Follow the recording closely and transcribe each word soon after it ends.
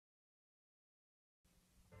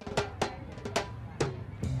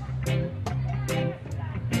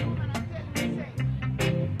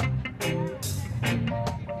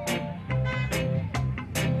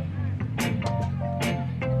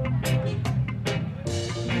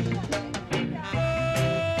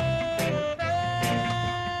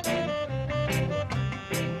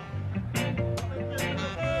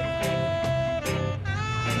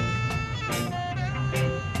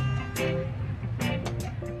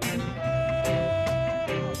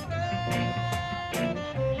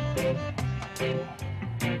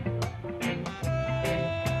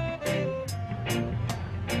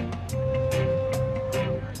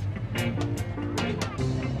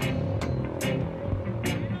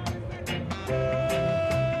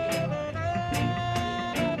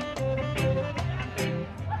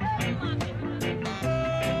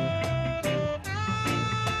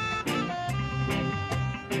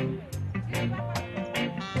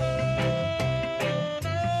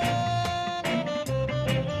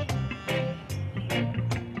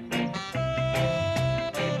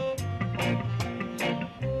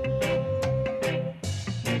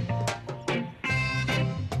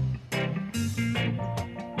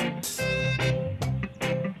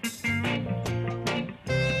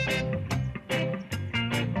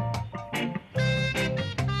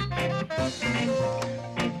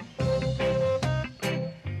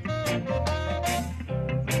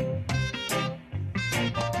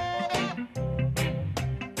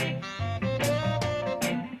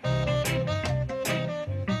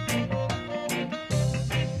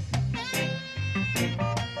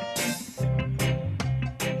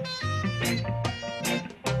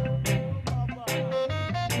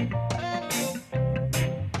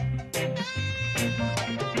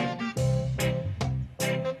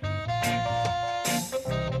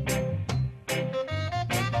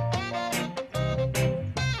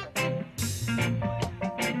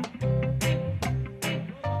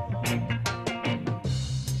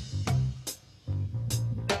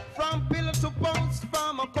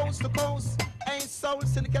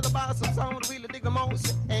Syndicate about some sound really dig the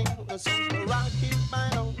most. Ain't no super rock it my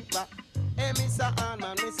own rock. Hey, Mr.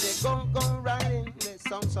 Arman, me say go right in. This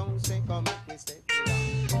song say come make me step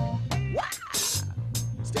it right. Wow!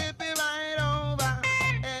 Step it right over.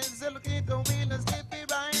 And Syndicate the wheel and step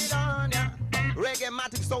it right on ya. Reggae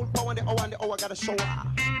matic soul power and the hour gotta show her.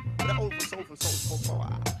 The old soulful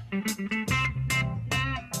power.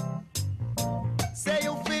 Say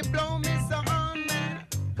you feel blow me so on man.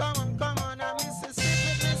 Come on, I'm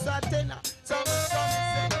Mississippi, Mr. Tenor. So me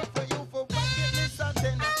say no for you for bucket, Mr.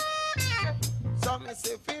 Tenor. So me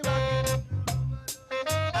say feel rock it.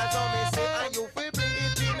 And so me say and you feel bring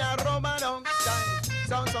it in a rubber down style.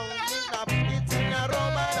 So me now bring it in a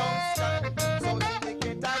rubber down style. So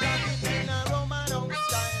Syndicate I got it in a rubber down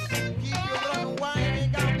style. Keep you run wide,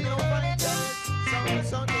 it got me no fight time.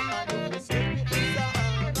 So me and you feel slip it, Mr.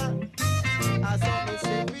 Arman. I saw me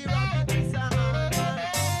say we rock it, Mr. Arman.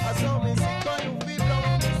 I saw me say go you feel blow,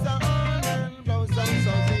 Mr. Arman. Blow some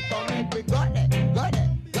say come make we got it.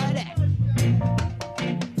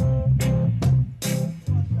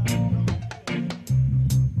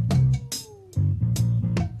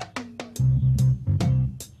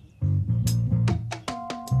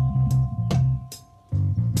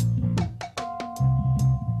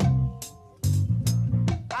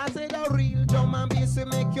 I say the real drum and bass will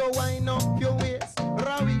make you wind up your waist.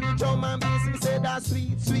 The real drum and bass will say that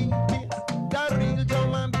sweet bass. The real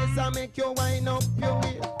drum and bass will make you wind up your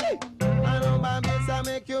waist. Hey. And drum and bass will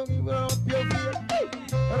make you give up your face. Hey.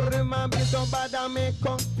 Rhythm and bass don't bother make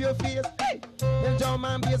up your face. Hey. The drum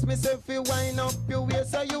and bass me say fi wind up your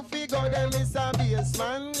waist. So you figure them is a bass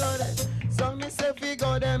man go there. So me say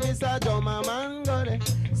figure them is a drummer man go there.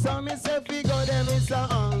 So me say figure them is a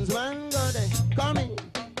arms man go there. Come in.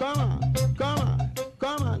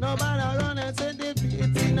 Come on, nobody gonna say the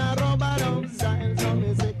beat in a rubber dub style. So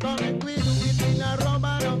me say come and we do it in a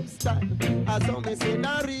rubber dub style. As so me say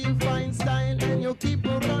the real fine style. And you keep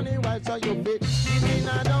on running while so you fit it in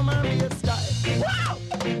a drum and bass style. Wow!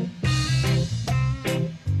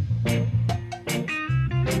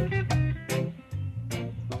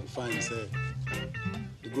 Fine say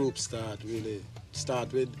the group start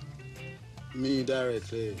with me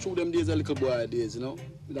directly. Through them days, a little boy days, you know,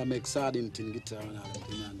 that make sardine tin guitar and all that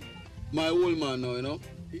thing. And my old man now, you know,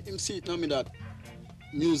 him see it now me that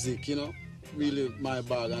music, you know, really my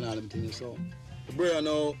bag and all them things. So the brother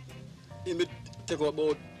now, he take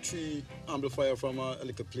about 3 amplifier from a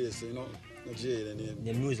little place, you know, not jail the name.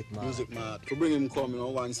 The Music Mart. Music Mart. To bring him come, you know,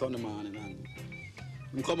 one Sunday morning and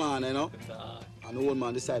him come on, you know. And the old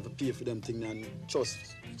man decide to pay for them things and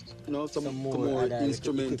just, you know, some more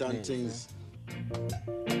instrument and things.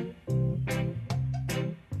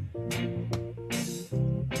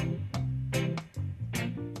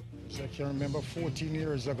 So I can remember 14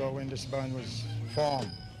 years ago when this band was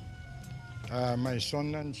formed. My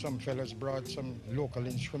son and some fellas brought some local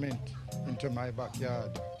instrument into my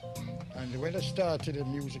backyard. And when I started the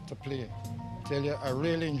music to play, I tell you, I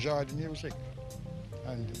really enjoyed the music.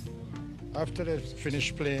 And after they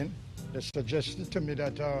finished playing, they suggested to me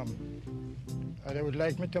that they would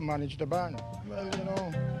like me to manage the band. Well, you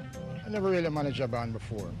know, I never really managed a band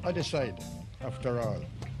before. I decided, after all.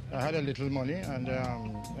 I had a little money and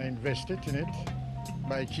I invested in it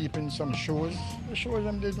by keeping some shows. The shows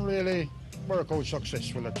didn't really work out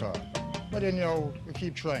successful at all. But then, you know, we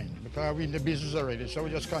keep trying because we're in the business already, so we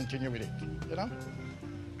just continue with it, you know?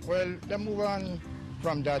 Well, they move on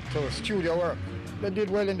from that to studio work. They did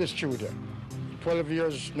well in the studio. 12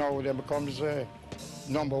 years now, they becomes a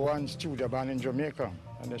 #1 studio band in Jamaica,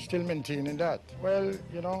 and they're still maintaining that. Well,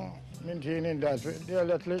 you know, maintaining that. There are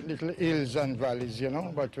little hills and valleys, you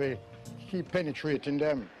know, but we keep penetrating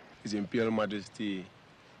them. His Imperial Majesty,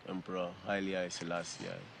 Emperor Haile Selassie,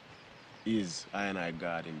 is I and I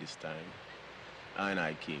God in this time, I and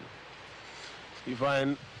I King. We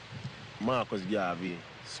find Marcus Garvey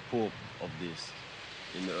spoke of this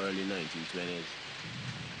in the early 1920s,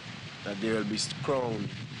 that there will be crowned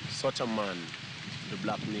such a man, the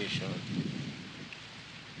black nation,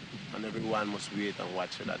 and everyone must wait and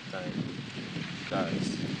watch for that time,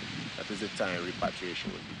 because that is the time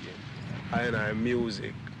repatriation will begin. I and I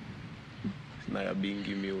music, Naya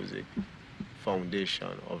Bingi music,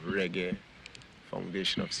 foundation of reggae,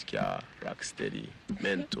 foundation of ska, rocksteady,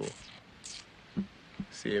 mento,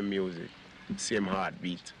 same music, same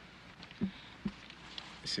heartbeat.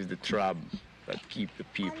 This is the throb that keep the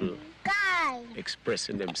people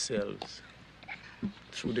expressing themselves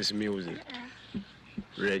through this music,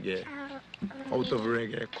 reggae. Out of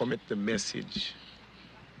reggae, cometh the message,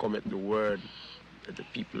 cometh the word that the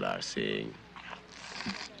people are saying.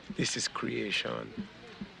 This is creation.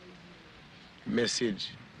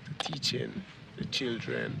 message to teaching the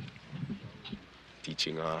children,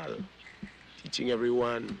 teaching all, teaching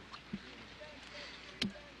everyone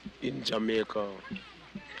in Jamaica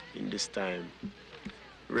in this time.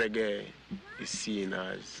 Reggae is seen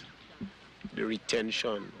as the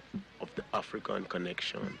retention of the African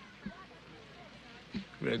connection.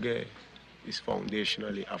 Reggae is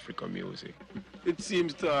foundationally African music. It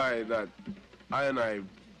seems to I that I and I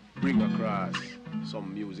bring across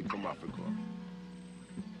some music from Africa.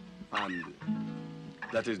 And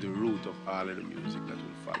that is the root of all of the music that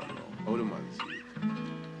will follow now. How do man see it?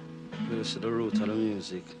 Well, so the root of the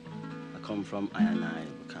music, I come from I and I,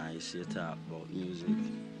 because you see you talk about music.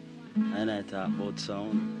 I and I talk about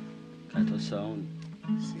sound, kind of sound.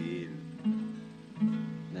 Scene.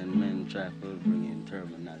 Then men try to bring in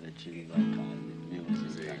terminology like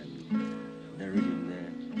music and the rhythm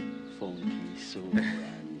there, funky, soul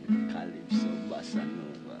and calypso, bossa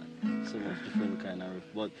nova, so much different kind of riff.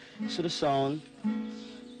 But so the sound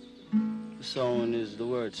is the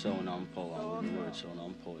word sound and power, and with the word sound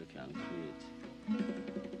and power you can create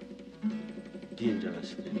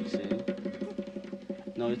dangerous things, see?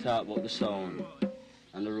 Now we talk about the sound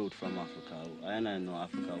and the root from Africa. I know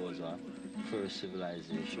Africa was our first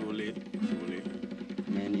civilization. Truly.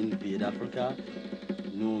 Men invade Africa,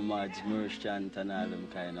 nomads, merchants and all them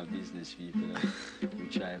kind of business people who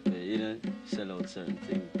try to, sell out certain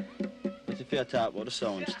things. But if you talk about the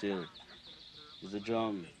sound still, it's the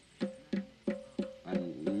drum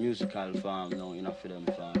and the musical form now in a film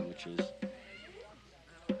form, which is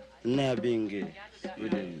Nabingi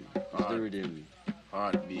rhythm. It's the rhythm.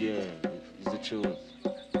 Heartbeat. Yeah, it's the truth.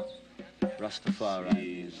 Rastafari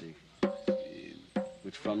music.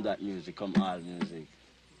 Which from that music come all music.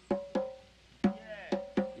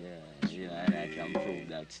 Yeah, I can prove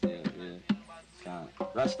that still. Yeah. Can't.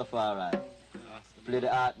 Rastafari. Play the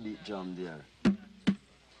heartbeat drum there.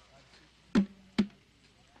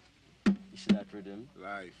 You see that rhythm?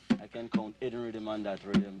 Life. I can count 8 rhythm on that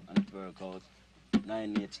rhythm and it work out.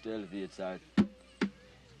 9 8, 12 8 are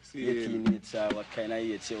 18 8 are what kind of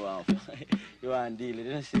 8 you want. You want to deal with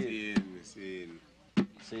it, see? Scene.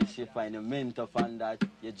 So you see, find your mint up on that,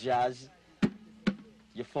 your jazz,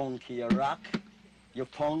 your funky, your rock, your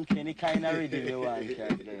punk, any kind of rhythm you want,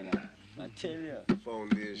 I tell you.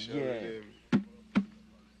 Foundation. Yeah. Rhythm.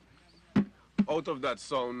 Out of that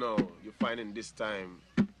sound now, you find in this time,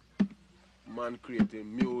 man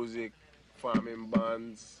creating music, forming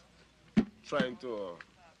bands, trying to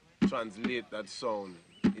translate that sound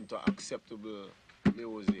into acceptable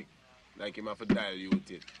music, like him have to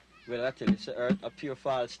dilute it. Well, I tell you, it's a pure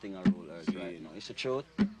false thing I rule earth right now. It's a truth.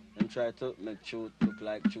 Them try to make truth look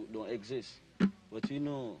like truth don't exist. But we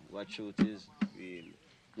know what truth is.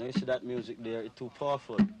 Now you see that music there, it's too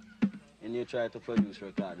powerful. And you try to produce a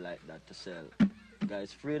record like that to sell.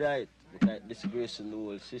 Guys, free that, because it's disgracing the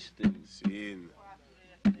whole system. Scene.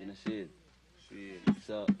 You know, see it?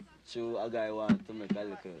 So a guy want to make a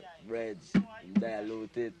little breads and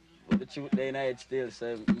dilute it. But the truth they know it still,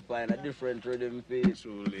 so you find a different rhythm for it.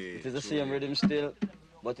 Truly. It is the same rhythm still,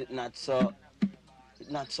 but it's not so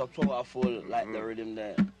powerful like the rhythm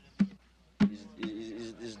there.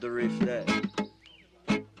 Is the riff there.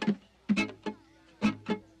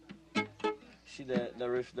 See the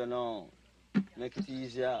riff there now. Make it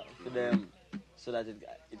easier for them so that it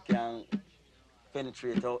can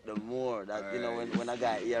penetrate out them more. That when a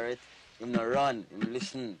guy hear it, him not run, him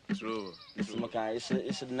listen. True.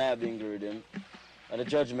 It's a nabbing rhythm, and a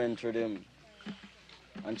judgment rhythm.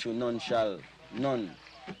 And through none shall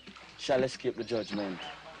escape the judgment.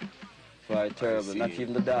 For it terrible, not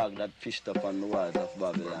even the dog that pished up on the walls of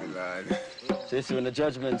Babylon. So you see when the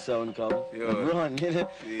judgment sound come, run,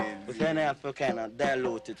 We have to kind of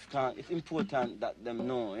dilute it. It's important that them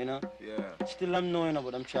know, Yeah. Still I'm knowing,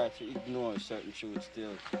 but I'm trying to ignore certain truths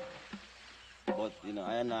still. But,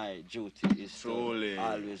 I and I duty is Truly. to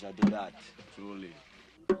always do that. Truly.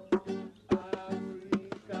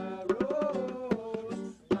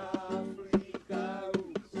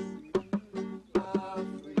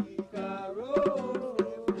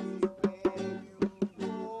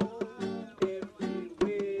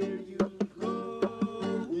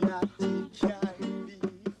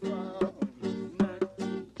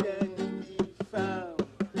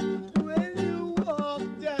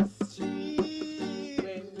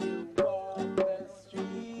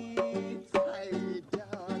 Highway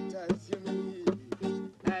daughters, you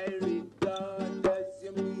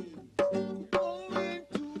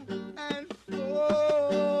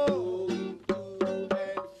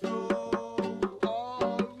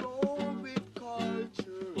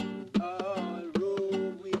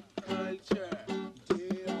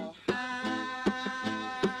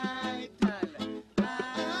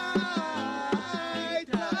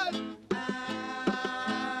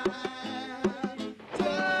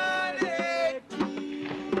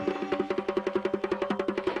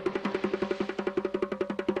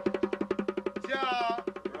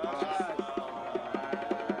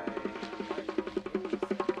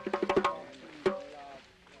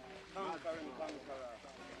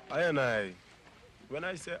and I, when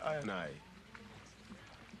I say I and I,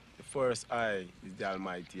 the first I is the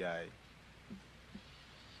Almighty I.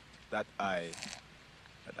 That I,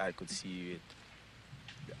 that I could see it,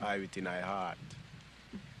 the I within my heart.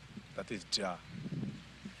 That is Jah.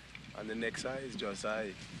 And the next I is just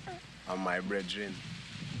I and my brethren.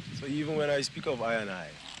 So even when I speak of I and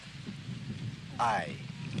I,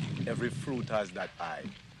 every fruit has that I.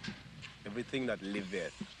 Everything that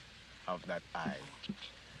liveth have that I.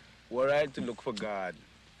 Were I to look for God,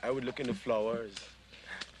 I would look in the flowers.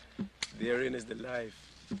 Therein is the life.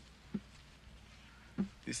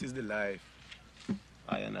 This is the life.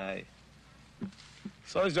 I and I.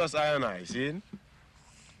 So it's just I and I, see?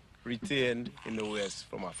 Retained in the West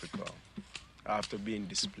from Africa after being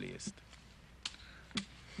displaced.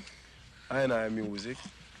 I and I music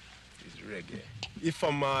is reggae. If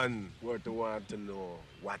a man were to want to know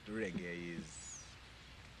what reggae is,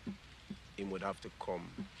 he would have to come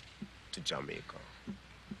to Jamaica.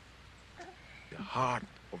 The heart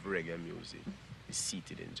of reggae music is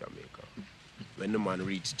seated in Jamaica. When the man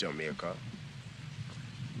reaches Jamaica,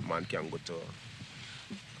 the man can go to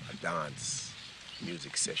a dance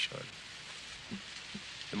music session.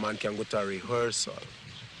 The man can go to a rehearsal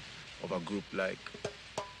of a group like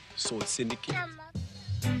Soul Syndicate.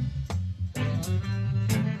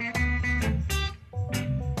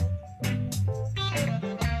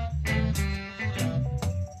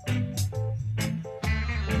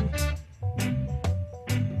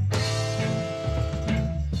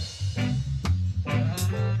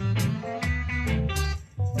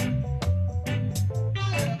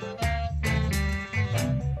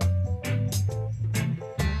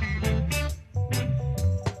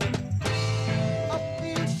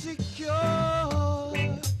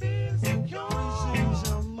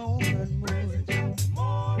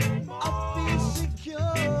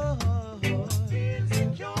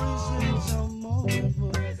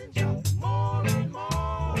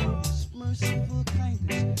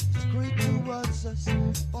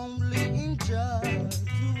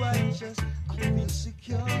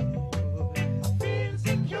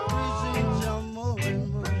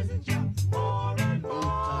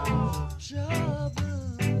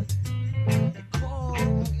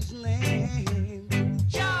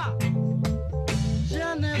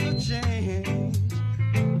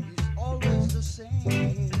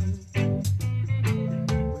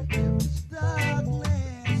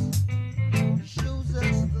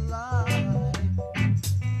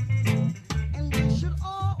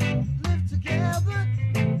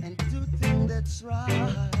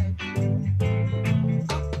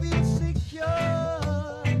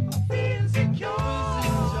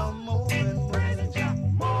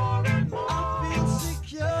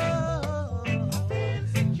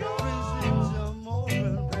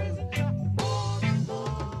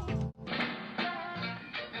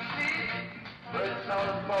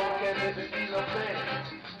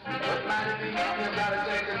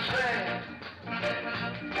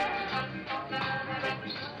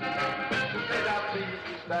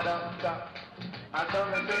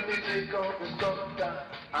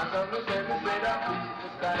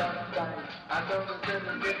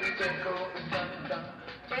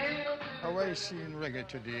 How I see in reggae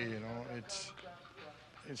today, you know,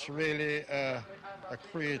 it's really a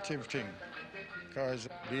creative thing, because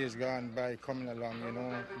days gone by coming along, you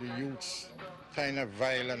know, the youths kind of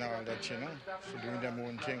vile and all that, you know, so doing their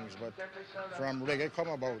own things. But from reggae come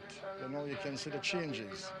about, you know, you can see the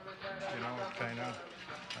changes, you know, kind of,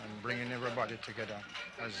 and bringing everybody together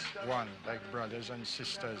as one, like brothers and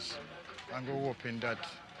sisters, and we're hoping that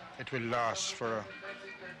it will last for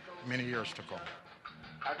many years to come.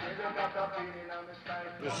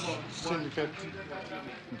 This Syndicate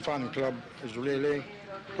fan club is really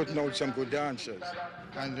putting out some good dancers.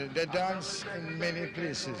 And they dance in many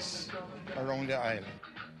places around the island.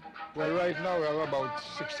 Well, right now we have about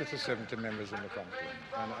 60 to 70 members in the fan club.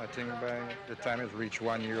 And I think by the time it reaches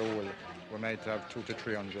 1 year old, we might have 200 to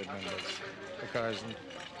 300 members. Because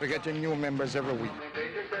we're getting new members every week.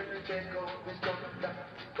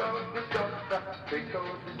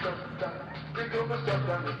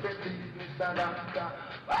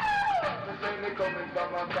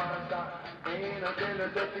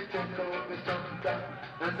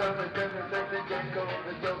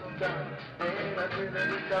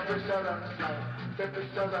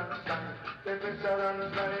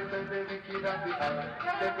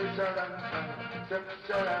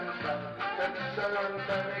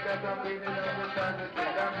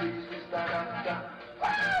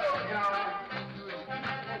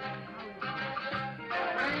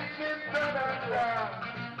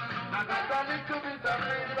 I got a little bit of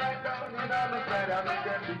rain right down in on the side, I make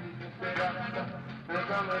them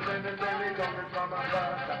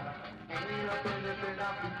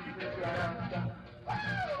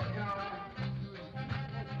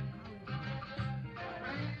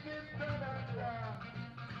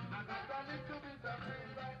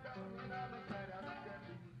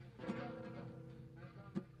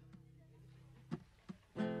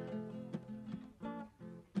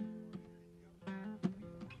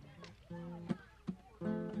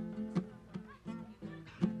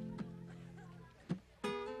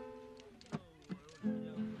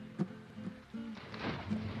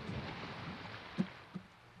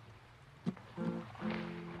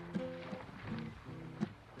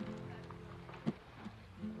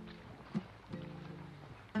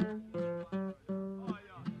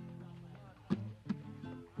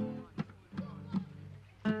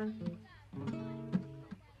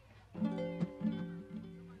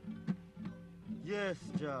Yes,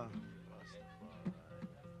 Jah.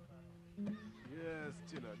 Yes,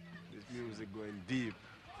 Chilla, this music going deep.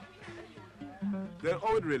 Then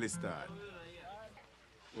how it really start?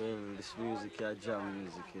 Well, this music is jam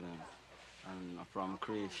music, you know, and from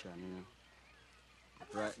creation, you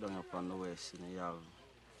know. Right down up on the west, you know, you have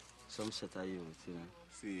some set of youth, you know,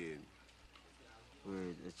 Seeing.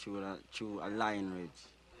 where through a line ridge,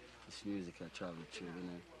 this music I travel through, you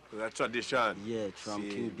know. That tradition. Yeah, from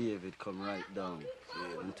Seeing. King David come right down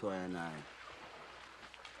into I and I.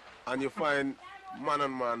 And you find man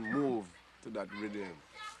and man move to that rhythm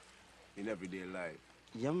in everyday life.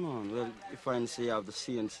 Yeah, man, well, you find say you have the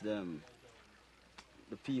saints them,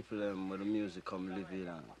 the people them where the music come live in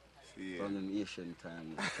and Seeing. from them ancient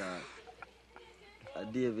times.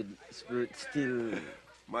 David spirit still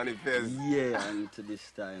Manifest. yeah and to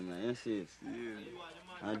this time, man. You see it? Seeing.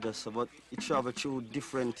 And just about it travel through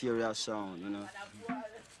different area sound, you know.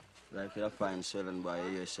 Like you find Swelling Boy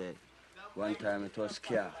you say one time it was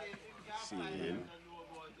Ska. Seeing.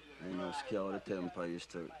 You know, Ska all the tempo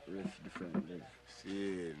used to riff differently.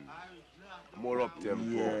 Seeing. More up tempo.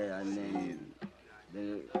 Yeah, and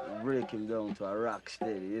then break him down to a rock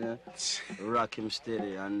steady, you know. Rock him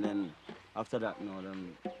steady and then after that now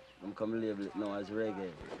them come label it now as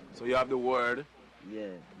reggae. So you have the word,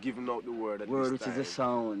 Yeah. giving out the word at Word this which is the time.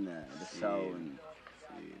 sound, the sound.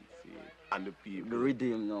 Seeing. And the people. The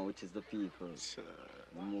rhythm now, which is the people.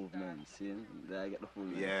 The movement, see? There I get the full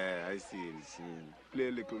name. Yeah, I see. See? Play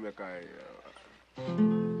a little make I. You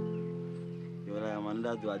know, like, man,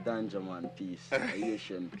 that do a danger man piece, a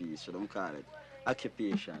Asian piece, so them call it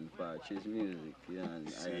occupation part, which is music, you know, and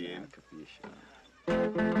I See? am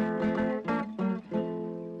occupation.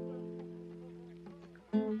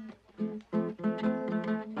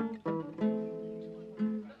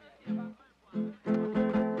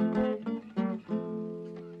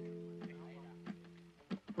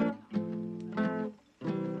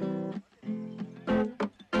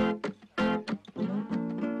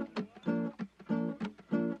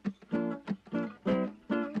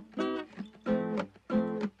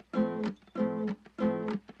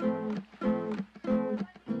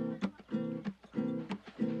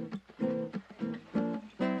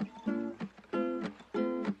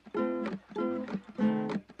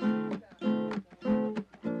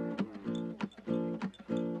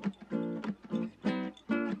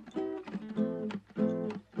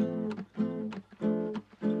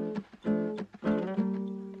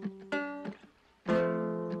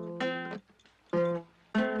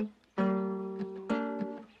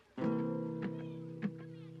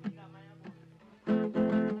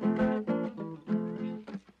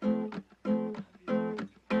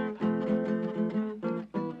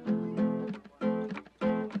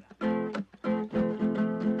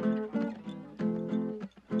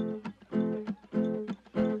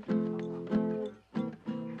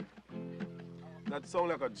 That sound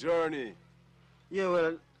like a journey. Yeah,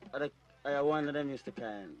 well, I one of them used to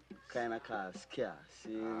kind of call ska.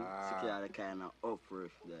 See, ska the kind of up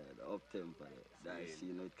riff there, the up tempo there. That's,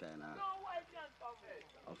 you know, it kind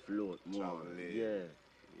of afloat more. Traveling.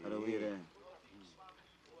 Yeah, other way there.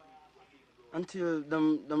 Until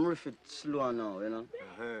them riff it slow now, you know.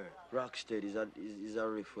 Rocksteady is a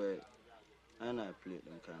riff where I play it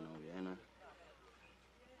them kind of way, you know.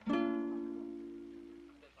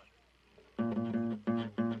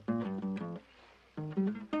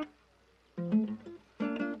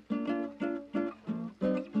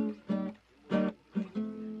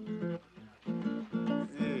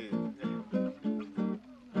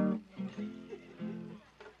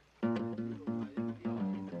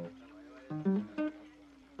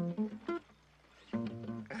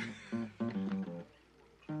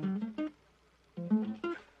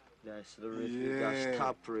 That's the riff, that's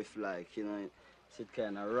top riff, like, you know. It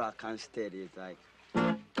kind of rock and steady. It's like,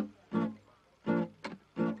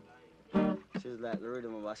 she's like the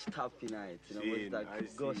rhythm of a stopping night, you know, Seen, but I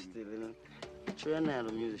that go seen. still, you know. Train as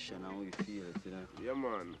a musician and we feel it, you know. Yeah,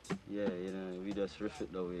 man. Yeah, you know, we just riff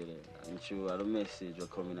it the way there. And through the message will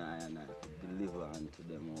come in and I deliver unto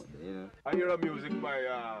them out there, you know. I hear a music by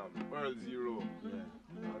Earl Zero Yeah.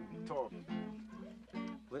 and Tough.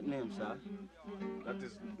 What name, sir? That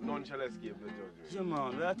is None Shall Escape the Judgment. Yeah,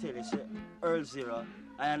 man, what I tell you, say, Earl Zero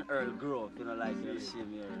and Earl grew up, you know, like in the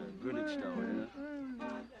same year, Greenwich Town, you know.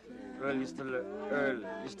 Earl used to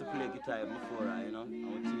play guitar before, you know,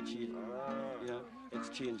 and we teach it, you know,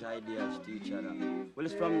 exchange ideas to each other. Well,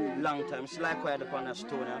 it's from long time. It's like right up on a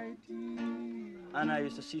stone, and I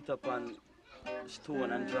used to sit up on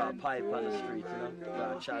stone and draw a pipe on the street, you know,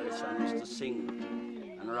 draw a chalice and used to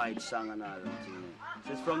sing and write song and all that, you know.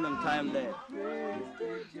 So it's from them time there.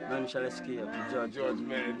 None shall escape the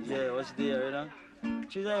judgment. Yeah, it was there, you know.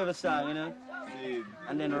 She's a song, you know. See.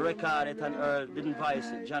 And then record it and Earl didn't voice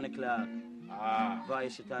it, Johnny Clark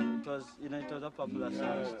voice it, and it was, you know, it was a popular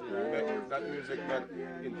song still. That music got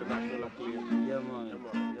international acclaim. Yeah, man.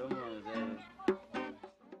 Yeah, man.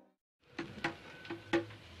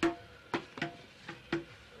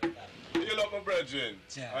 You love my brethren?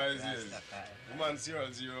 Yeah, How is that's it? the fact. The man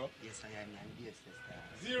 0-0? Yes, I am. And yes,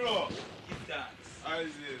 sister. 0! Give thanks. How is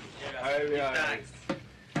it? Yeah, give thanks.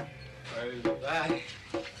 How is it? Bye.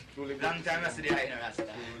 Truly good Long to time I see see the high in Rasta.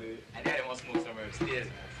 Truly. And then I must smoke somewhere upstairs.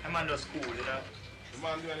 I'm on the school, you know. The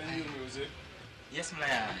man doing any new music? Yes,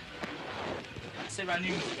 man. Several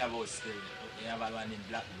new music about still. You have one in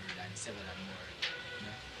Blackbird and several and more. You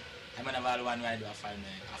know? I'm gonna have one where I do a farm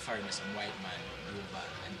some white man over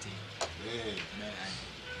and thing. Yeah. You know, and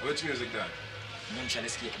Which music that? none shall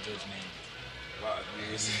escape judgment. What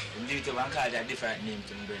music? I'm leave it to one call it a different name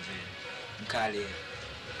to my brethren. I call it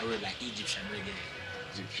a word like Egyptian reggae.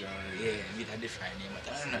 Egyptian. Yeah, with a different name, but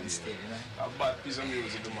I don't know instead, you know. A bad piece of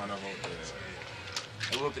music the man about there.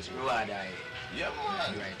 I hope it's reward I Yeah,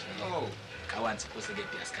 man. right. Oh. I want supposed to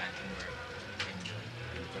get the scanting work. Enjoy.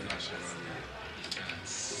 International. Give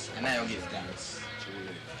thanks. And I will give thanks.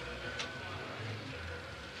 Truly.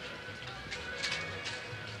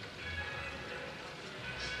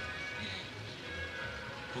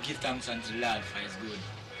 We give thanks unto the Lord for his good,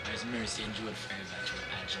 for his mercy endured forever through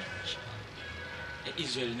all generation. The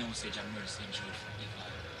Israel now say your mercy endured forever,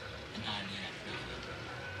 and all the earth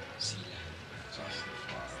will see that.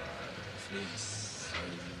 Flames.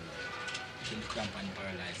 Kill, cramp, and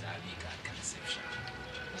paralyze all weak at conception.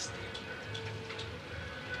 Mistake.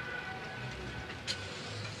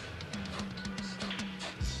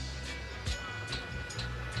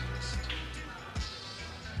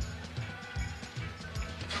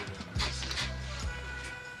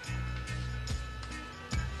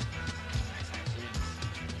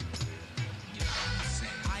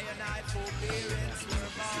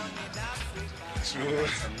 True.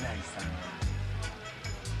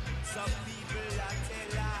 Some people are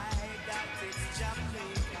tell lie that it's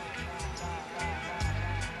Jamaica.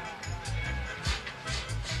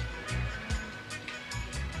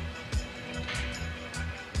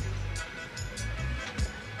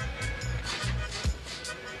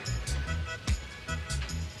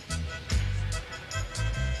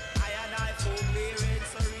 I and I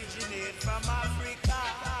forbearance originate from Africa.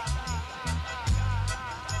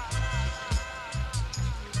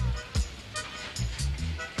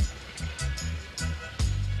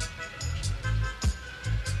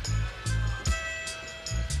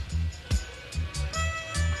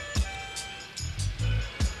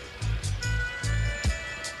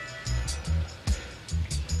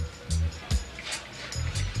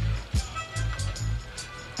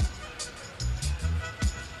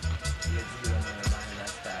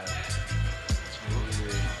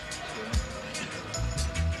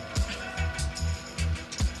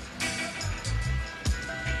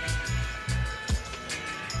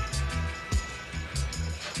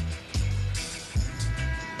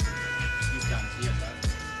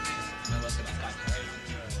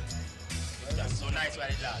 That's so nice what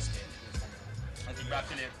it last day. I think Brad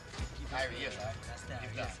Philip, Irie, yes, sir.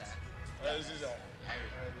 Give thanks. What is this?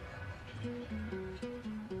 Irie.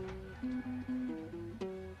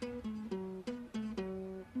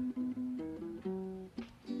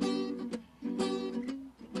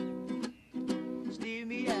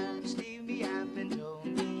 Steal me up and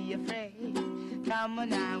don't be afraid. Come on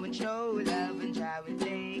now and show love and try to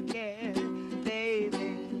take care,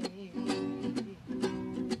 baby.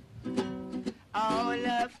 All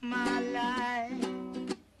of my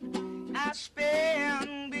life I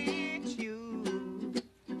spent with you.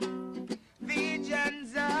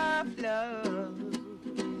 Visions of love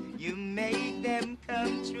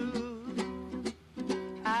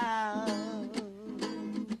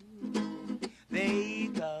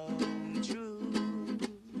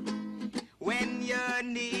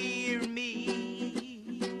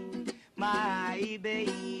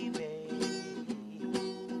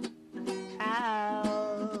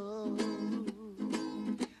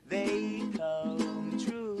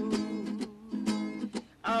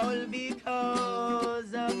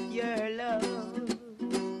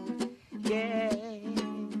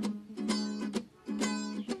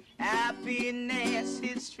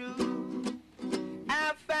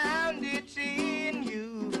between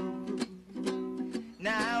you.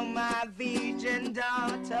 Now my virgin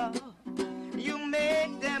daughter, you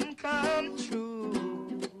make them come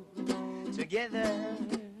true. Together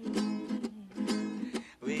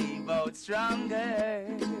we both stronger.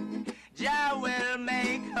 Jah will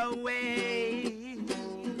make a way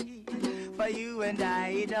for you and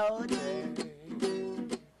I, daughter,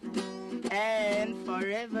 and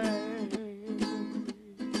forever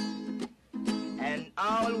and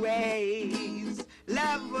always.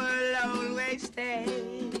 Love will always stay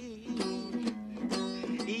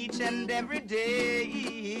each and every day.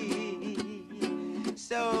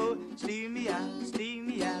 So steam me up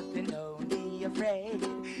and don't be afraid.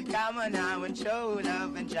 Come on now and show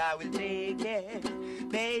love and Jah will take it,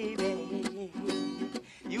 baby.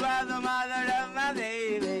 You are the mother of my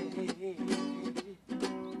baby.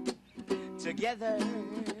 Together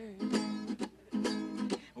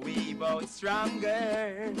we both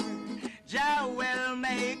stronger. Jah will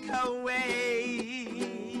make a way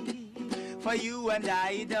for you and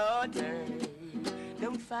I, daughter.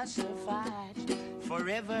 Don't fuss or fight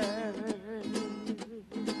forever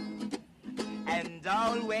and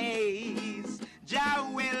always. Jah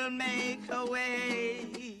will make a way.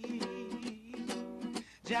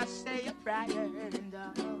 Just say a prayer and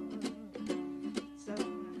so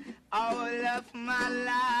all of my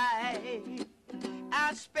life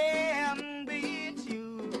I spend with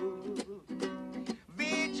you.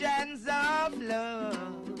 Visions of love,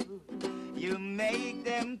 you make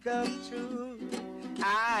them come true.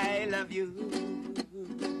 I love you.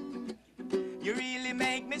 You really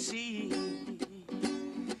make me see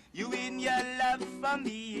you in your love for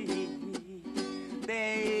me,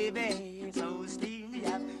 baby. So steam me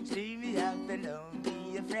up and don't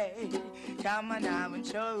be afraid. Come on now and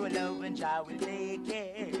show love and Jah will take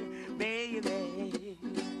care, baby.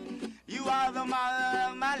 You are the mother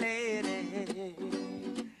of my lady,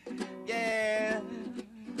 yeah.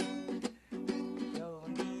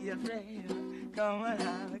 Don't be afraid. Come on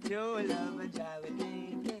now and show love and Jah will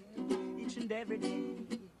take care each and every day,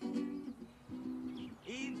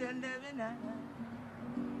 each and every night.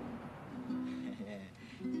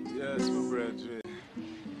 Yes, my brother.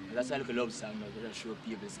 That's a little love song, but just show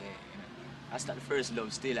people say, that's not the first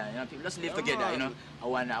love still, and people just live together, I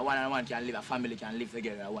want can live, a family can live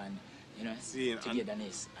together, I want,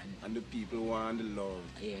 togetherness. And the people want the love,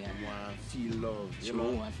 want to feel love,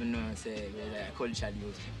 True, want to know, say, culture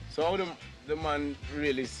youth. So how the man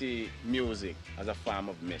really see music as a form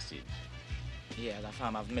of message? Yeah, as a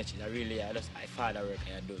form of message, I follow the work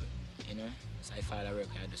I do, so I follow the work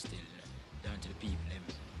I do still, down to the people,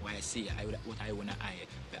 why I see what I want to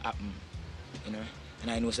happen, and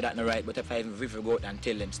I know so that's not right, but if I go out and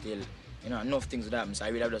tell them still, enough things would happen, so I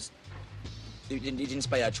really have just, it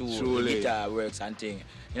inspire through guitar works and things,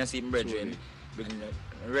 see my brethren,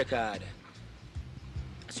 record,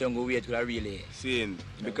 so you go wait till I really... Seeing,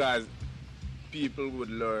 because people would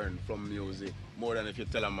learn from music more than if you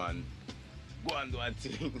tell a man, go and do a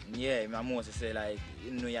thing. Yeah, my most say like,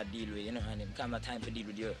 you deal with, and it come time to deal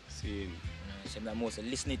with you. Seeing. So my most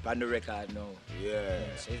listen it on the record now.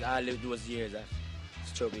 Yeah. So it's all those years of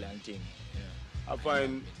struggle and thing. I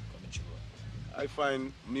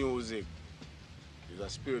find music is a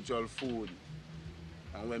spiritual food,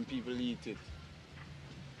 and when people eat it,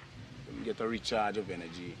 they get a recharge of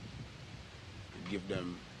energy. It gives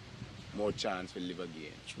them more chance to live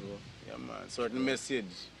again. True. Yeah, man. Certain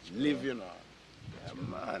message, live, Yeah,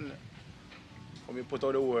 man. When we put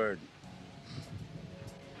out the word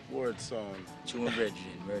sound. True, brethren,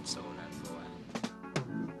 word sound and go on.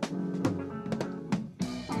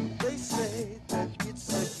 They say that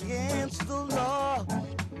it's against the law,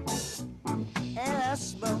 and I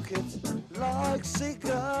smoke it like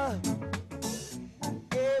cigar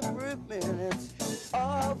every minute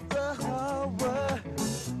of the hour.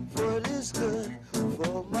 What is good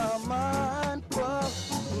for my mind? Well,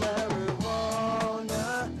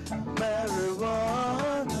 marijuana,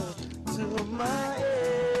 marijuana to my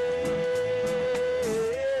head.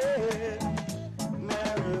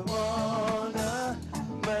 Marijuana,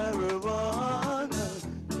 marijuana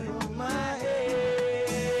to my head.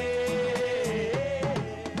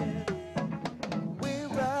 Where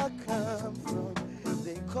I come from,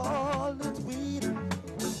 they call it weed.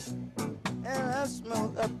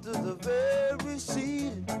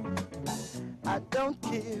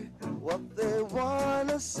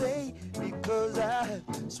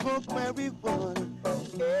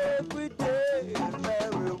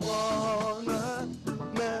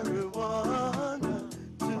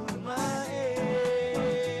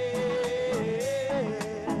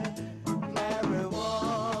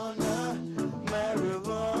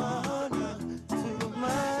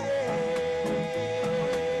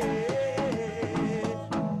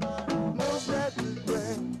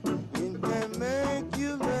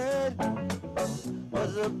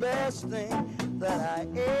 the best thing that I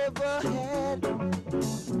ever had.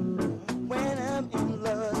 When I'm in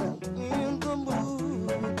love, I'm in the mood.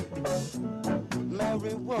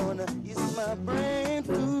 Marijuana is my brain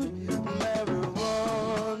food.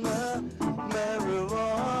 Marijuana,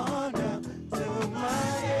 marijuana to my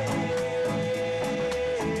head.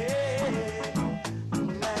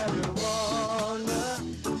 Marijuana,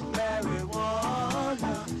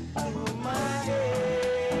 marijuana to my head.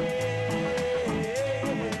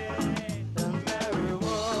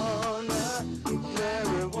 Marijuana,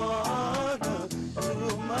 marijuana to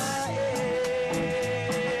my head.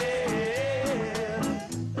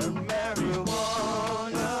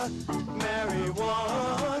 Marijuana,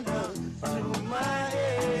 marijuana to my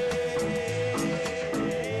head.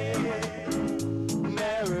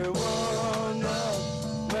 Marijuana,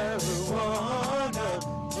 marijuana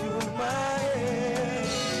to my head.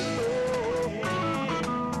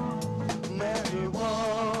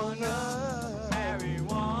 Marijuana,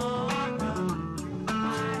 marijuana to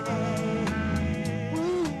my head.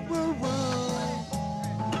 Woo, woo, woo.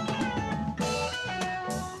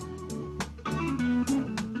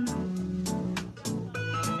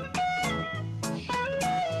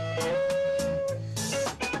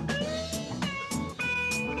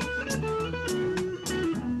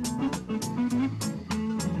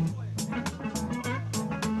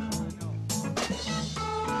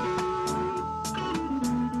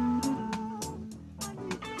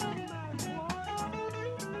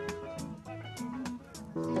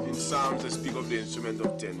 In Psalms, they speak of the instrument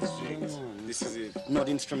of 10 strings. This is it. No,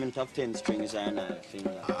 the instrument of 10 strings are nine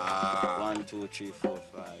finger. Ah. 1, 2, 3, 4,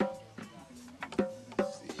 5.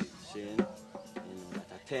 See? You know, that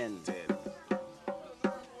a 10. 10.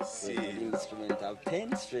 See. The instrument of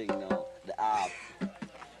 10 string now. The harp.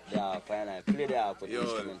 The harp, and I play the harp with the Yo.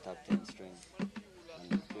 instrument of 10 string.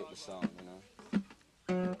 And create the song, you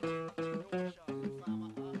know.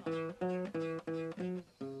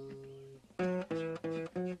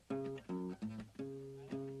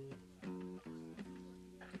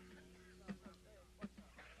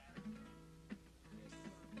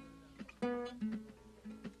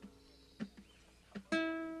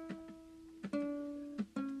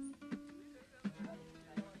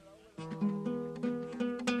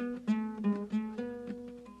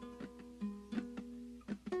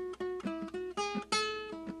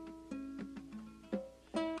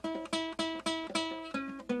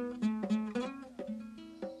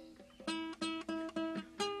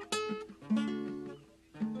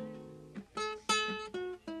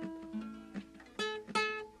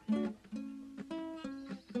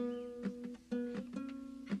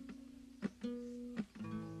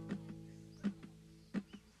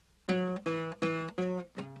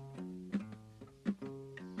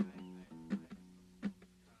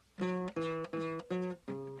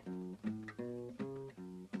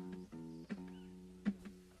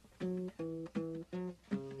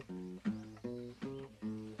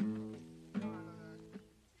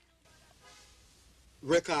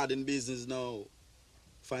 Recording business now.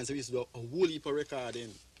 Find some used to do a whole heap of recording.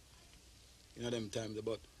 You know them times,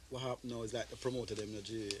 but what happened now is like the promoter them in the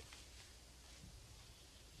J.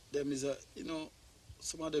 Them is a, you know,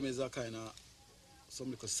 some of them is a kind of, some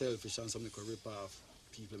little selfish and some little rip off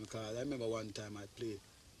people. Because I remember one time I played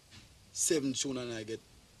 7 tunes and I get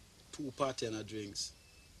 2 party and a drinks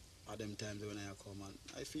at them times when I come, and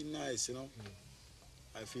I feel nice, you know.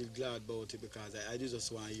 I feel glad about it because I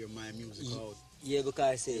just want to hear my music out. Yeah, because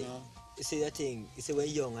I say, You know? you see that thing, you see when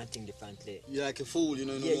you're young and think differently. You're like a fool, you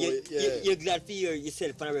know. You're glad for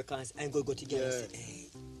yourself on the records and go together and say, hey,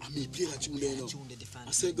 I mean, play that tune there, you know. tune the different.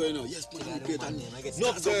 I said, going on, yes, man, I play that.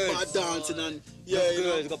 No Some girls. bad dancing and, Yeah, yeah, you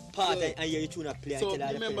girls know. got part and hear you tune a play So and tell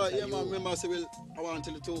all the remember, friends yeah, that man, you- remember, I say, well, I want to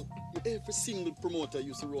tell you too. Every single promoter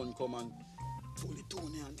used to run, come and pull the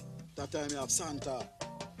tune in. That time you have Santa.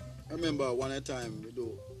 I remember one at a time, you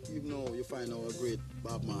know, even though you find out a great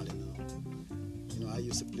Bob Marley now. You know, I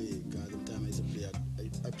used to play, because the time I used to play,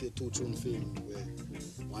 I played 2 tune film where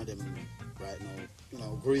one of them right now, you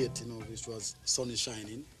know, great, you know, which was Sun is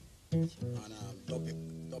Shining and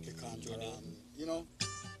Duppy Conjure and, you know,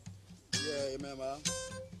 yeah, you remember?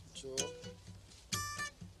 Sure.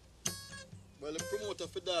 Well, the promoter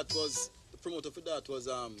for that was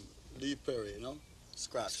Lee Perry, you know,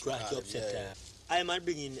 Scratch upset. yeah. I man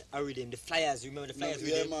bringing a rhythm, the flyers. Remember the flyers?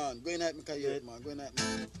 Yeah, rhythm? man. Go in at me, man. Go in at me.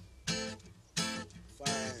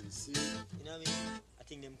 Fine, see? You know what I mean? I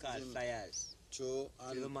think them called flyers. True.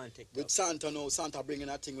 And The man take with up. Santa now, Santa bringing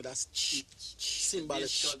that thing with that cymbal, on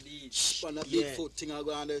that Yeah. big foot thing, I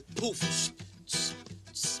go on the poof.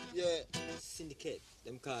 Yeah. Syndicate,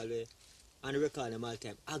 them call it, and the record them all the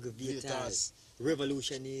time, aggravators.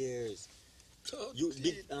 revolutionaries. You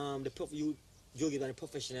big you give a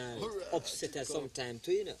professional upsetter sometime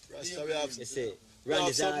too, you know. Rasta we have You say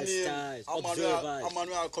Randy's All Stars, Observers. A man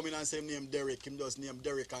will come in and say name Derek, him just name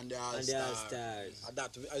Derek and the All Stars. And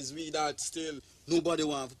that as we that still nobody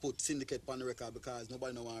want to put Syndicate on the record because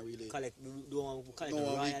nobody no want really collect no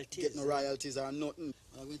royalties. Get no royalties or nothing.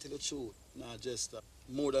 I'm going to tell the truth. Not just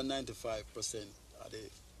more than 95% of the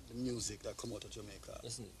music that come out of Jamaica.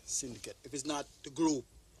 Listen. Syndicate. If it's not the group,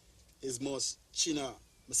 it's most China,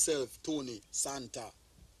 myself, Tony, Santa.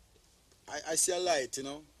 I see a light, you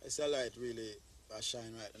know. I see a light really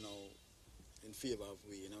shine right now in favor of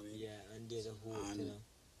we, you know what I mean? Yeah, and there's a hope, and you know.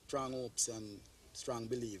 Strong hopes and strong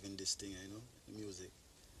belief in this thing, you know, the music.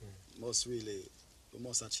 We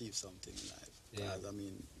must achieve something in life. Because, I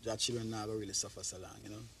mean, our children now really suffer so long, you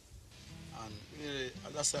know. And really,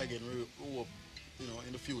 as I say again, we hope, you know,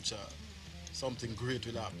 in the future, something great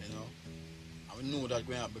will happen, you know. And we know that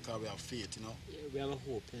we have because we have faith, you know. Yeah, we have a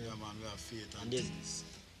hope, you know. Yeah, man, we have faith. And there's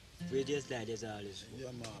radius light, there's always hope.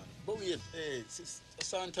 Yeah, man. But wait, hey,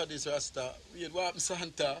 Santa this Rasta. Wait, what happened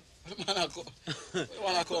Santa? Where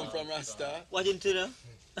wanna come from Rasta? What into now?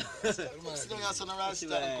 Sit down here, son of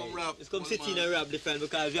Rasta, and come rap. It's come sit in and rap different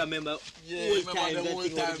because you remember old time that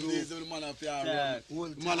old time days, the man up here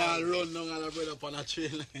run. The man all run down and a brother up on a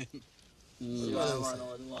train line. So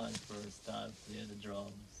I want first start playing the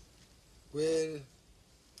drums. Well,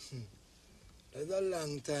 that's a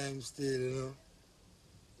long time still, you know.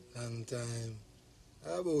 Long time.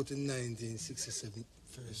 About in 1967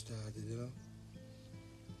 first started, you know.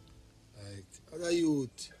 Like, as a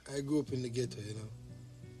youth, I grew up in the ghetto, you know,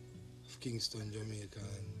 of Kingston, Jamaica,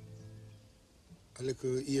 and a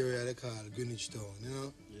little area they call Greenwich Town, you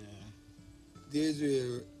know. Yeah. Days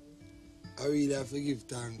where I really have to give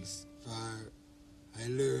thanks for I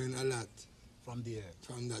learn a lot from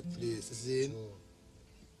that place, you see.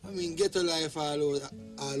 I mean, ghetto life all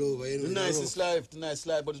over, you know. The nice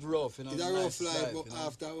life, but it's rough, you know. It's a rough life, but you know?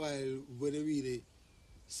 after a while, when you really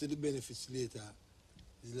see the benefits later,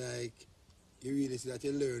 it's like you really see that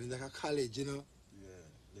you learn. It's like a college, you know.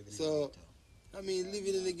 Yeah. So, I mean,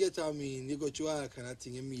 living in the ghetto, I mean, you go through all kind of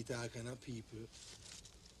things, you meet all kind of people,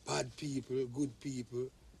 bad people, good people,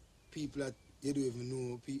 people that you don't even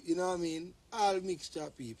know, you know what I mean? All mixture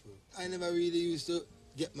of people. I never really used to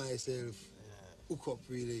get myself hook up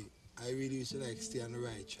really. I really used to like stay on the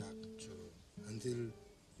right track. True. Until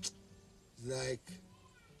like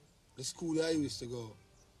the school I used to go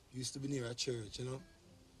used to be near a church, you know,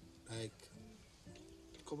 like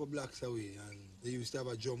a couple blocks away, and they used to have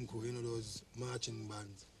a drum corps, you know, those marching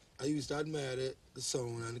bands. I used to admire the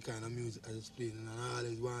sound and the kind of music I was playing, and I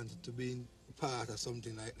always wanted to be part of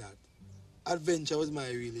something like that. Adventure was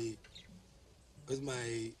my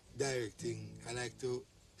direct thing. I like to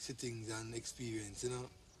see things and experience, you know.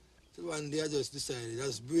 So one day I just decided,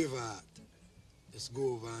 just brave heart, just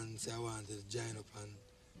go over and say I wanted to join up, and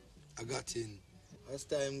I got in. As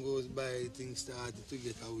time goes by, things started to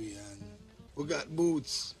get away, and we got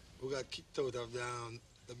boots. We got kicked out of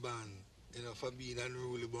the band, you know, for being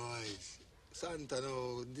unruly boys. Santa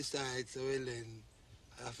now decides, well then,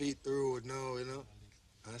 I have to hit the road now, you know,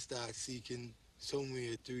 and start seeking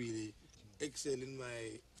somewhere to really excel in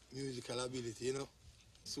my musical ability, you know.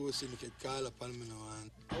 So Syndicate call upon me now,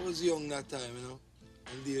 and I was young that time, you know,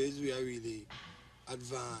 and there is where I really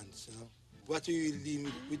advance, you know. What you really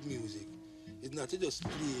do with music is not to just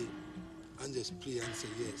play and say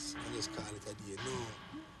yes and just call it a day.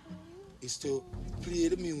 No, it's to play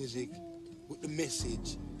the music with the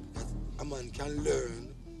message that a man can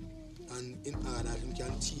learn, and in order he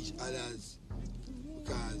can teach others.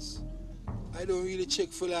 Because I don't really check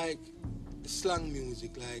for like slang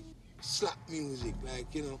music, like slap music,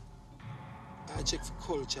 like, you know. I check for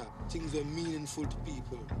culture, things that are meaningful to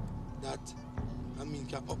people, that, I mean,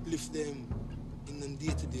 can uplift them in the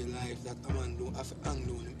day-to-day life, that a man don't have to hang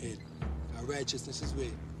down him head. And righteousness is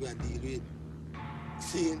where we are dealing with.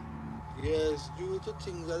 Seeing, yes, due to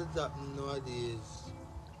things that is happening nowadays,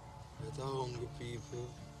 that are hungry people,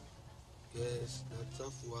 yes, lots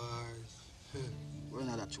of wars. We're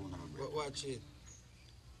not that tune now, bro. But watch it.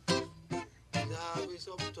 There's always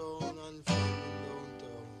uptown and family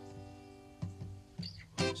downtown.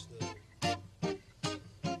 Watch that.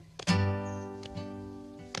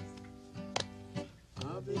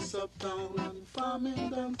 Harvest uptown and farming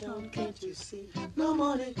downtown, can't you see? No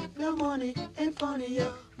money, ain't funny,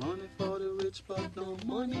 yeah. Money for the rich, but no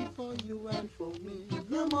money for you and for me.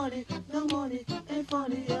 No money, ain't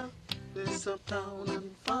funny, yeah. They Harvest uptown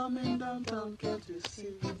and farming downtown, can't you see?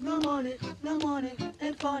 No money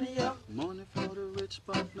ain't funny, yo. Money for the rich,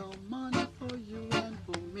 but no money for you and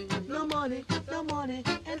for me. No money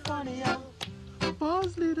ain't funny, yo.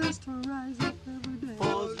 Pause leaders to rise up every day.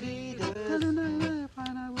 Pause leaders. Telling them they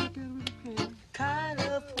find out working with pay. Kind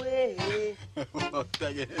of way. It's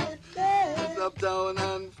uptown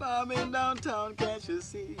and farming downtown, can't you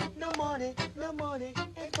see? No money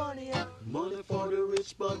ain't funny, yo. Money for the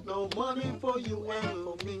rich, but no money for you and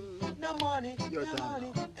for me. No money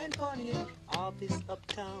ain't funny, yo. Office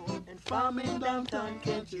uptown and farming downtown,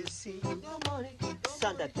 can't you see? No money.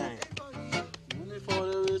 Sunday time. Money for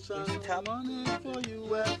the rich and no money for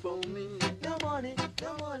you and for me. No money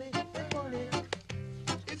ain't funny, yo.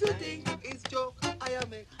 If you think it's joke,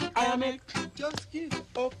 I make. Just give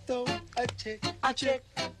uptown a check.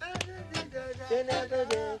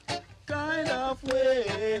 Kind of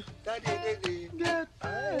way. Get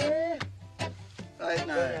right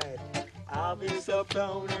now. Office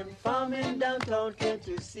uptown and farming downtown, can't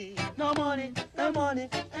you see? No money ain't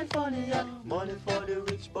funny, yeah. Money for the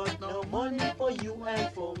rich, but no money for you and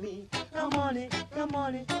for me. No money ain't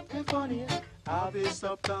funny, yeah. Harvest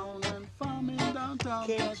uptown and farming downtown,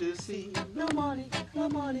 Can't you see? No money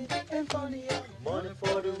ain't funny, yeah. Money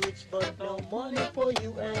for the rich, but no money for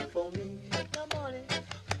you and for me. No money.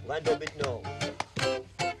 Wind up it now.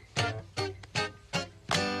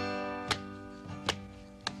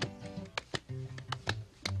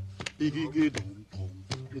 Diggy-dum pum,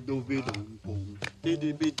 diddle-be-dum pum,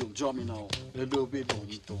 diddy-be-dum, drumming now, diddle-be-dum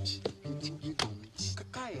dum, diggy-dum,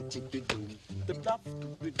 kakaya-tick-be-dum, the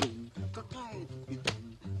bluff-be-dum,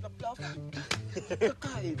 kakaya-be-dum, the bluff,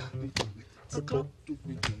 kakaya-be-dum, the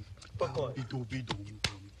bluff-be-dum, diddle-be-dum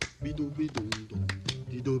dum, diddle-be-dum dum,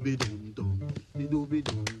 diddle-be-dum dum,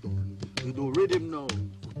 diddle-be-dum dum, diddle rhythm now,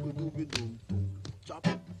 diddle-be-dum dum, chop,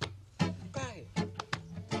 kakaya,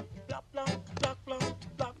 blah blah blah blah.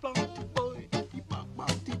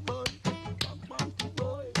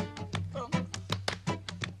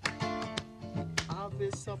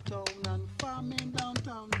 Uptown and farming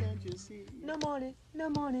downtown, can't you see? No money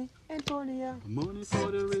ain't funny, yeah. Money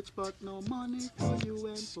for the rich, but no money for you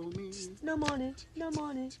and for me. No money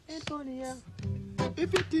ain't funny, yeah.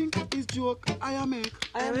 If you think it's joke, I make.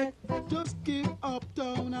 Just give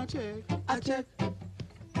uptown a check.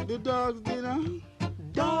 The dog's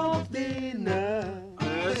dinner.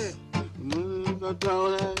 Yes. Money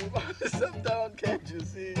uptown and uptown, can't you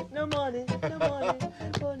see? No money ain't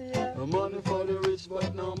funny, yeah. No money for the rich,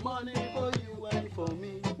 but no money for you and for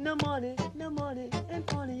me. No money ain't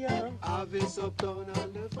funny, yeah. Harvest uptown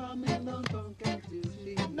and the farming downtown, can't you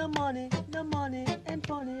see? No money ain't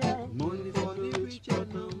funny, yeah. Money for the rich,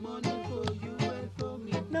 but no money for you and for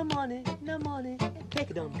me. No money,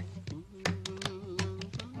 take it down. Money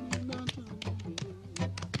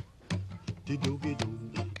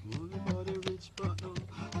for the rich, but no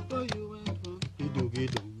for you and for me.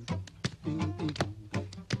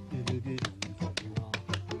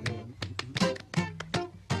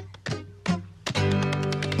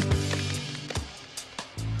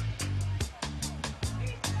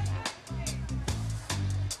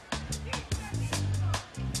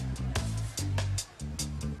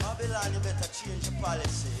 Babylon, you better change your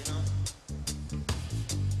policy, you know,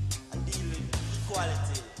 and deal with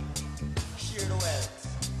equality, share the wealth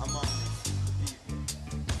among the people.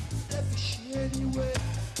 Let me share the way.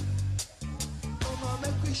 Mama,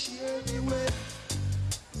 make we share the way.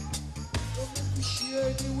 Don't make we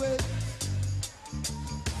share the way.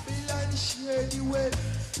 Babylon, share the way.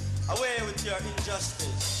 Away with your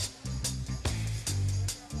injustice.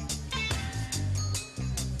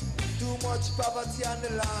 Too much poverty on the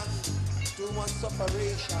land, too much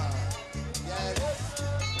separation. Yes.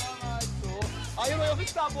 Are you ready to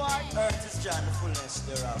stop, boy? Earth is joy and the fullness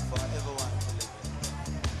thereof for everyone to live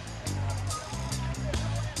in.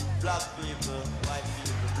 Black people, white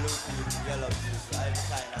people, blue people, yellow people, every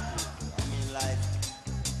kind of people. I mean, like,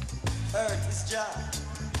 earth is joy.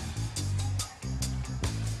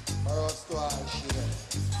 For us to all share.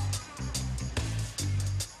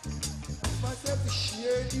 Myself to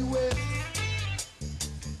share the way.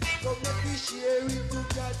 Come let me share it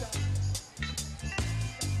together.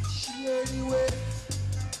 Share the way.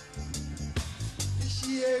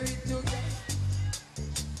 Share it together.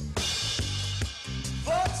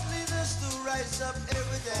 First leaders to rise up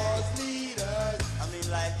every day. First leaders. I mean,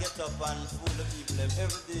 like, get up and fool the people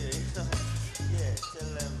every day. Yeah, tell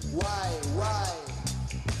them. Why?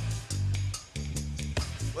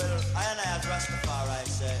 Well, I and I as Rastafari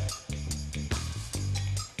say,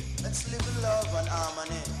 let's live in love and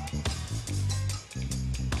harmony.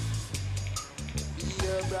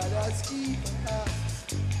 your brothers keep.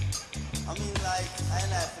 I mean, like, I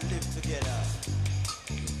and I to live together.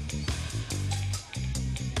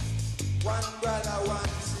 One brother,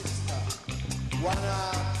 one sister, one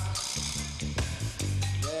heart.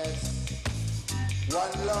 Yes.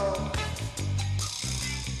 One love.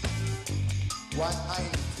 One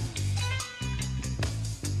identity.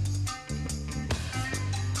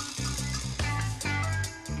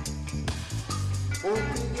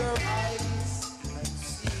 Open your eyes and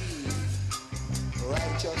see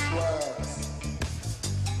righteous works.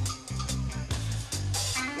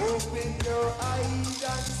 Open your eyes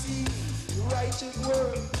and see righteous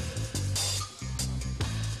works.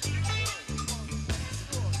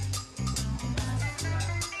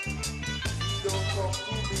 You don't come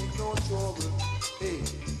to make no trouble. Hey,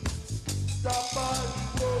 stop all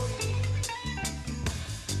the worry.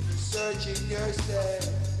 Searching yourself.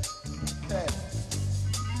 Hey.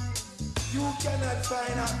 You cannot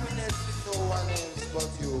find happiness with no one else but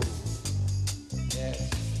you. Yes.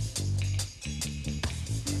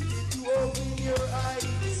 You open your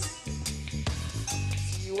eyes,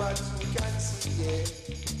 see what you can see, yeah.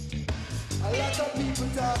 A lot of people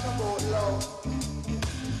talk about love,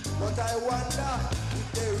 but I wonder if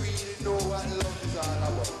they really know what love is all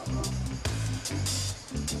about.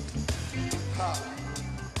 Ha.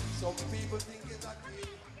 Some people think it's a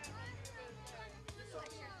game.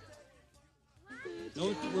 Now,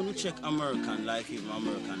 when you check American, like even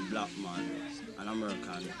American black man and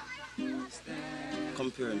American,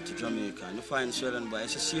 comparing to Jamaican, you find certain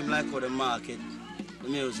boys, it seem like how they market the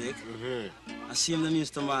music. I see them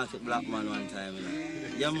used to market black man one time, you know.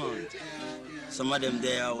 Yeah, man. Some of them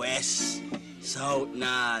there west, south,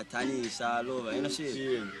 north, and east, all over, you know,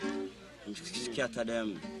 see? And scatter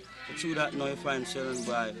them. But through that now you find certain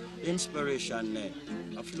boy, inspiration there.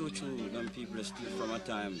 I flow through them people still from a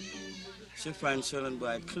time. So you find certain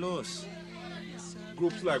boy close.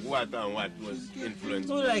 Groups like what and what was influenced?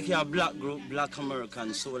 So like your black group, black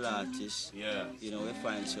American soul artists. Yeah. You know, we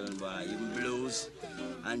find certain boy, even blues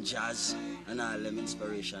and jazz and all them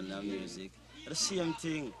inspiration and music. The same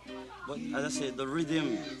thing. But as I said, the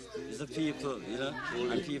rhythm is the people, you know?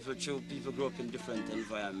 And people grow up in different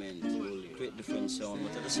environments, create different sound,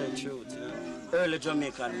 but that's the truth, you know? Early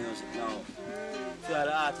Jamaican music now. Few of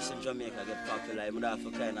the artists in Jamaica get popular, you have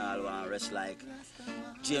to kind of all want to rest like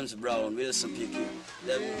James Brown, Wilson Pickett,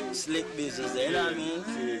 them slick business there, you know what I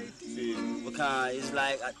mean? Because it's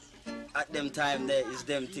like at them time there, it's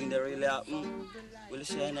them thing they really happen. Well, you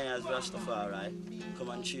see, I know as Rastafari, right? Come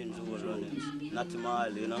and change the whole runnings. Not to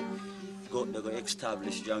Mali, you know? They go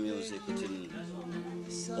establish your music within,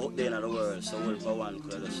 out there in the world, so one for one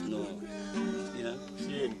could just know, you know?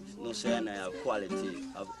 No say I have quality,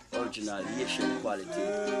 of original Haitian quality,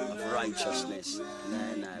 of righteousness,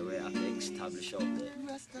 and I we have to establish out there.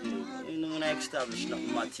 You know, when I establish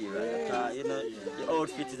nothing material, because, you know, your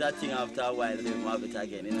outfit is that thing after a while, they have it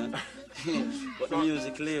again, you know? But the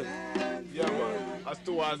music live. Yeah, man. As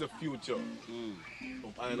towards the future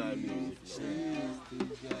of I&I music.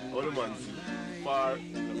 All the man see. Far,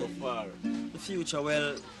 never far. The future,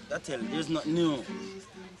 well, I tell you, there's nothing new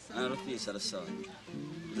on the face of the sun.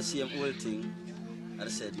 The same old thing, and the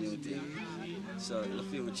said new thing. So the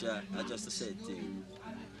future, I just the same thing.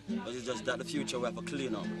 But it's just that the future we have to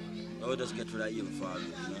clean up. We just get rid of evil for you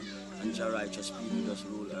know? And your righteous people just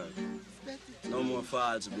rule earth. No more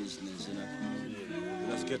false business, you know.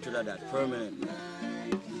 We just get rid of that permanently.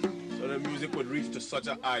 So the music would reach to such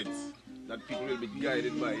a height that people will be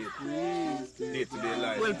guided by it day-to-day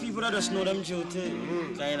life. Well, people that just know them duty.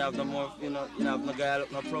 Kind of the more, you know, you have no guy,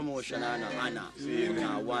 no promotion and no honor.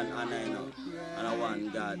 One honor, you know, and a one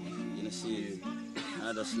God, you know, see,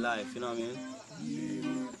 and that's life, you know what I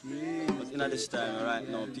mean? But in this time, right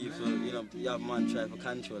now, people, you know, you have man try to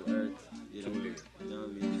control earth, you know what I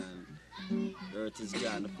mean? And the earth is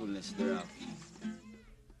gone, the fullness thereof.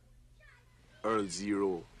 Earl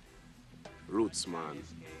Zero, Roots Man.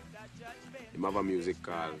 Him have a music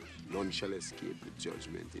called None Shall Escape the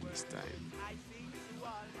Judgment in This Time.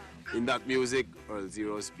 In that music, Earl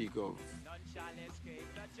Zero speak of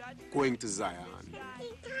going to Zion.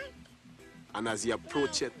 And as he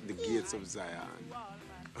approacheth the gates of Zion,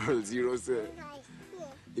 Earl Zero said,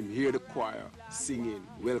 him hear the choir singing,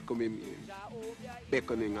 welcome him in,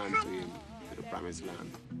 beckoning unto him to the promised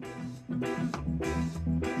land.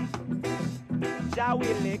 Jah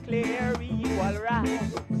will declare equal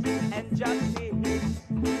rights and justice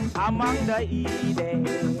among the Eden.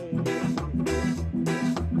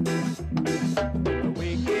 The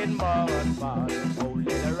wicked must fall,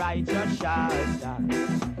 only the righteous shall stand.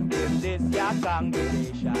 In this your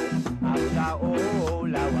congregation, after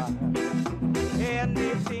all our. In the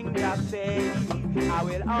just say, I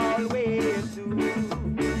will always do.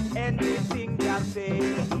 Anything just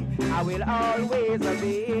say, I will always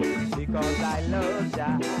obey, because I love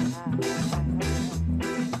Jah.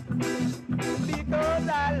 Because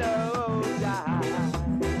I love Jah.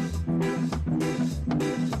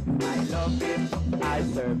 I love Him, I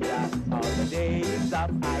serve Jah all the days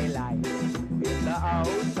of my life. In the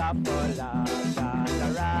house of the Lord, God, the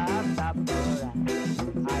Rastafari.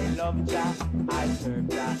 I love Jah, I serve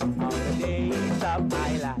Jah all the days of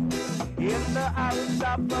my life. In the house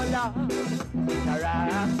of the Lord, the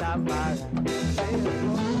Rastafari.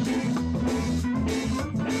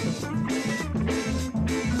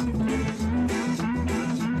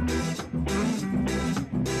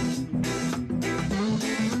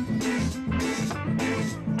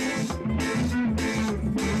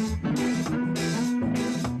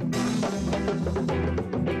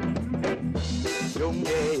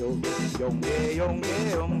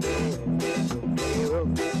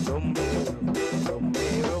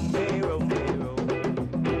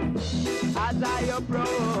 As I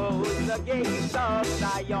approach the gates of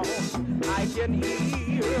Zion, I can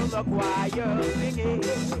hear the choir singing.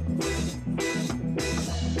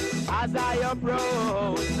 As I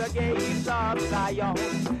approach the gates of Zion,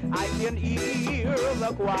 I can hear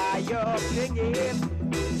the choir singing.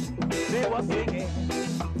 They were singing.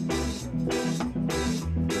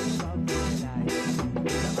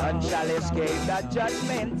 None shall escape the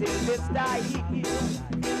judgment in this time.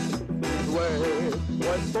 Word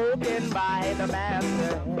was spoken by the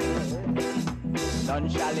Master. None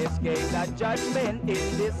shall escape the judgment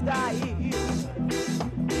in this time.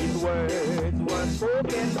 These words were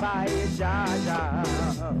spoken by Jah.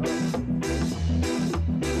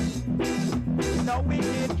 No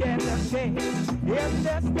wicked can escape in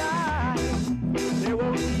this time. There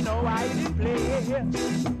won't be no hiding place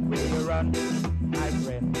where you run, my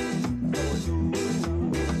friend. So do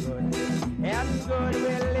good, and good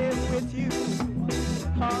will live with you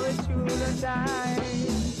all through the time.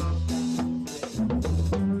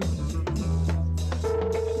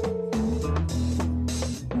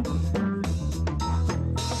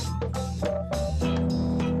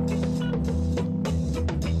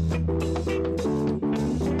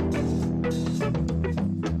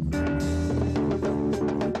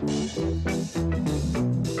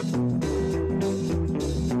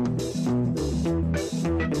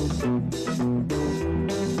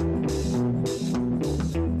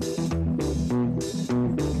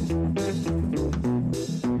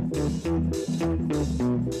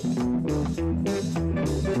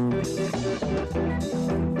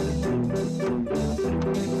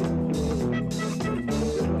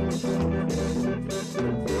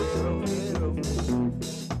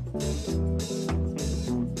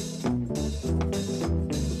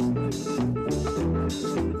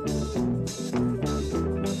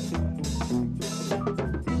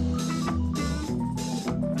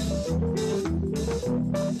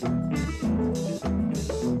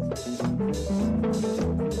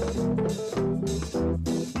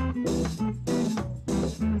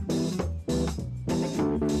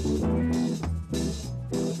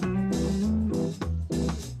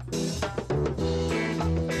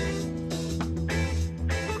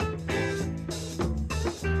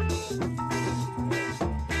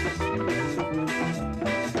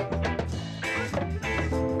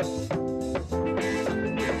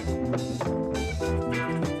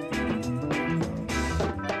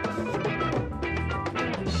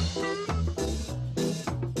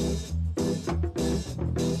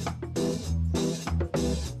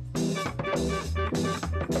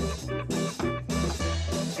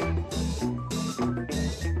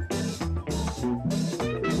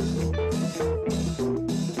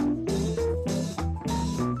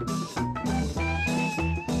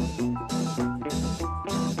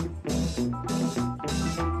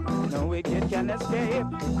 Can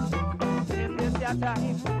escape in this your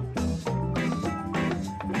time.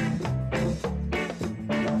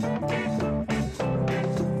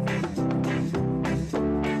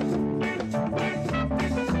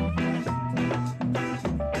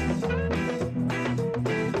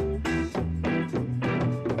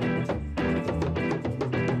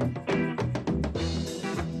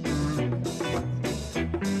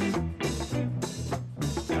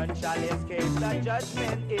 None shall escape the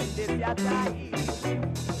judgment in this your time.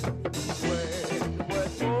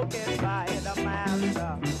 Word spoken by the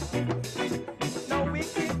Master. No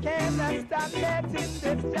wicked can stand yet in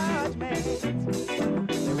this judgment.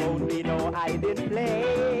 There won't be no hiding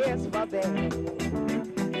place for them.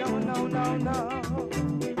 No, no, no, no.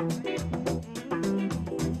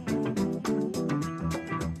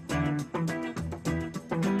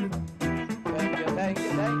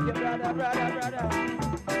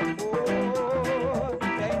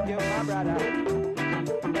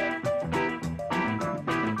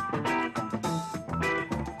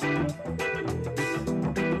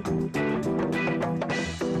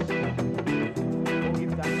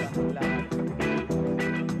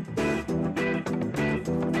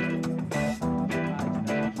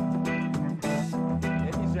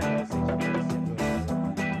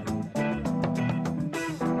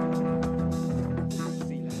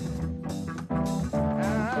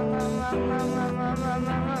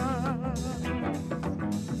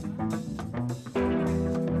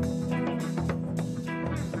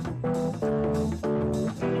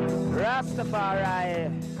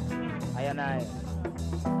 Rastafari, I and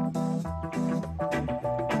I.